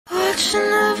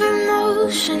Watching every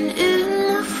motion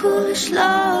in my foolish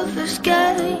lover's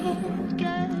game.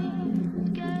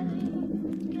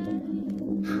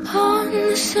 On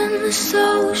this endless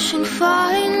ocean,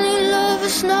 finally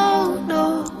lovers know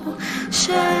no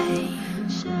shame.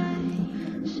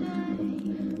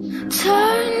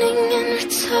 Turning and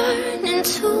returning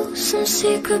to some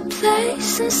secret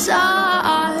place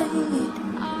inside.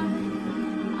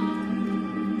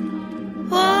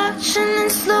 Watching in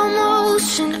slow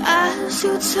motion as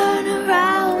you turn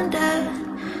around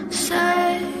and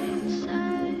say,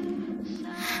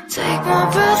 take my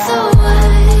breath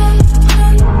away.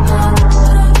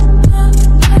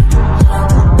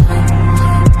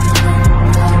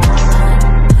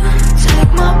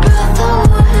 Take my breath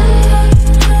away.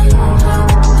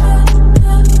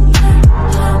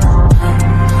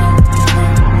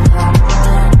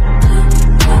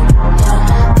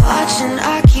 Watching,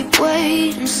 I keep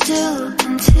waiting, still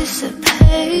anticipating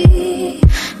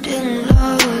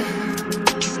love.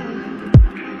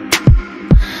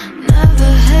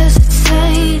 Never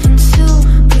hesitating to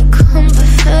become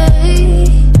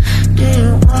perfected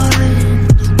one.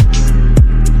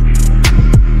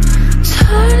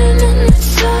 Turning and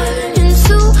returning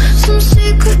to some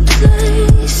secret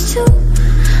place to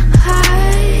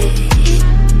hide.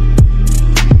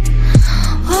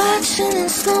 Watching in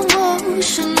slow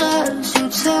motion as you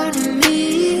turn to me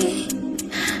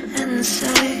and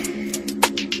say,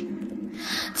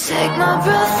 take my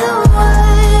breath away.